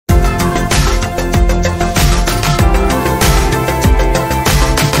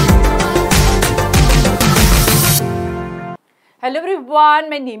everyone,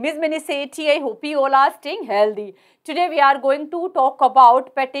 my name is Miniseti. I hope you all are staying healthy. Today we are going to talk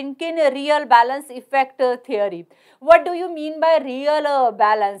about Patinkin real balance effect theory. What do you mean by real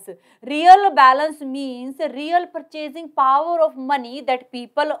balance? Real balance means real purchasing power of money that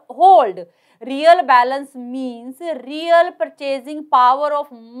people hold. Real balance means real purchasing power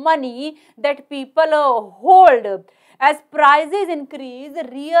of money that people hold. As prices increase,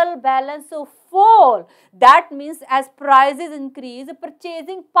 real balance fall. That means as prices increase,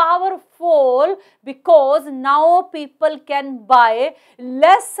 purchasing power fall because now people can buy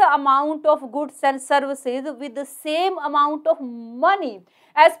less amount of goods and services with the same amount of money.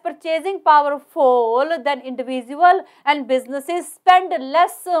 As purchasing power fall, then individual and businesses spend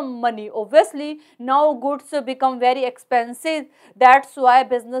less money. Obviously, now goods become very expensive. That's why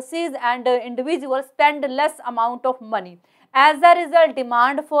businesses and individuals spend less amount of money. As a result,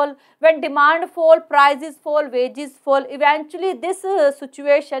 demand fall. When demand fall, prices fall, wages fall. Eventually, this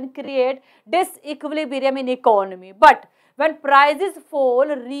situation create disequilibrium in economy. But when prices fall,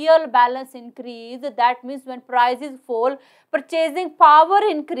 real balance increase. That means when prices fall, purchasing power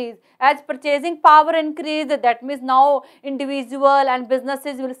increase. As purchasing power increase, that means now individual and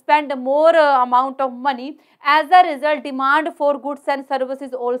businesses will spend more amount of money. As a result, demand for goods and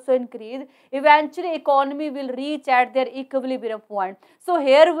services also increase. Eventually, economy will reach at their equilibrium point. So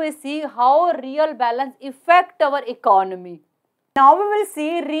here we see how real balance affect our economy. Now we will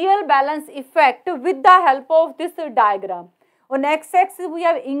see real balance effect with the help of this diagram. On x-axis we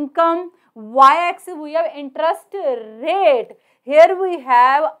have income, y-axis we have interest rate. Here we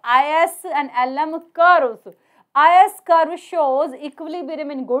have IS and LM curves. IS curve shows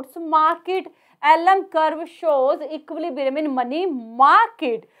equilibrium in goods market. LM curve shows equilibrium in money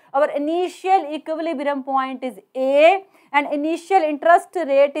market. Our initial equilibrium point is A and initial interest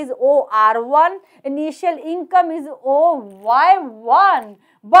rate is OR1. Initial income is OY1.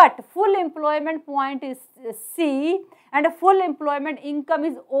 But full employment point is C and full employment income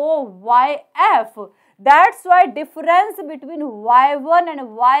is OYF. That's why difference between Y1 and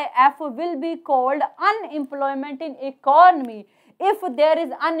YF will be called unemployment in economy. If there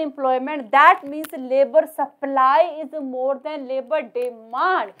is unemployment, that means labor supply is more than labor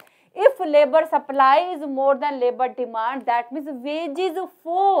demand. If labor supply is more than labor demand, that means wages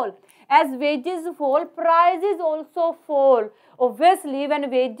fall. As wages fall, prices also fall. Obviously, when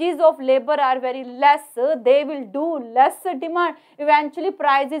wages of labor are very less, they will do less demand. Eventually,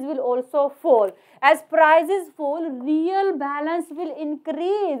 prices will also fall. As prices fall, real balance will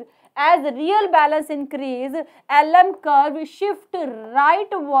increase. As real balance increase, LM curve shift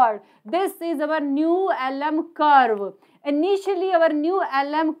rightward. This is our new LM curve. Initially, our new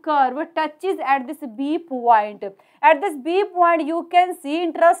LM curve touches at this B point. At this B point, you can see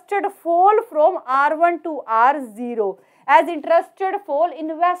interested fall from R1 to R0. As interested fall,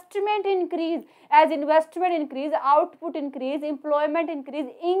 investment increase. As investment increase, output increase, employment increase,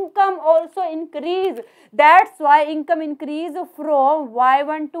 income also increase. That's why income increase from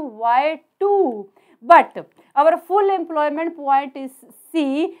Y1 to Y2. But our full employment point is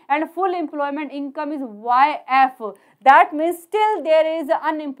C and full employment income is YF. That means still there is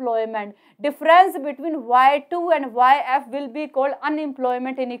unemployment. Difference between Y2 and YF will be called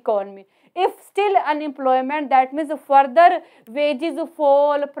unemployment in economy. If still unemployment, that means further wages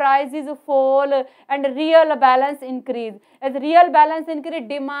fall, prices fall and real balance increase. As real balance increase,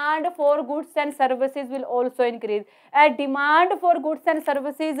 demand for goods and services will also increase. As demand for goods and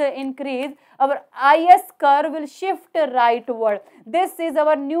services increase, our IS curve will shift rightward. This is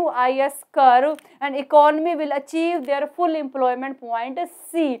our new IS curve and economy will achieve their full employment point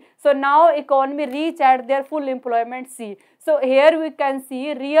C. So now economy reach at their full employment C. So here we can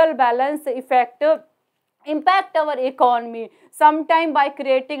see real balance effect impact our economy, sometime by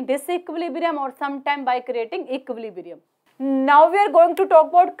creating disequilibrium or sometime by creating equilibrium. Now we are going to talk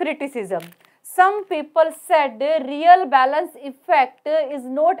about criticism. Some people said real balance effect is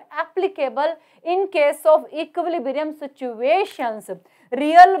not applicable in case of equilibrium situations.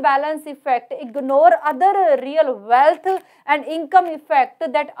 Real balance effect ignore other real wealth and income effect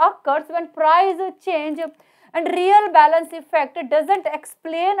that occurs when price change. And real balance effect doesn't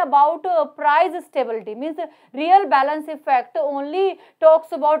explain about price stability. Means real balance effect only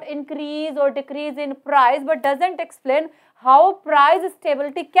talks about increase or decrease in price but doesn't explain how price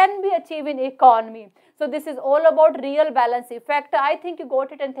stability can be achieved in economy. So this is all about real balance effect. I think you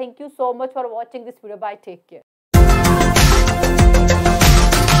got it and thank you so much for watching this video. Bye. Take care.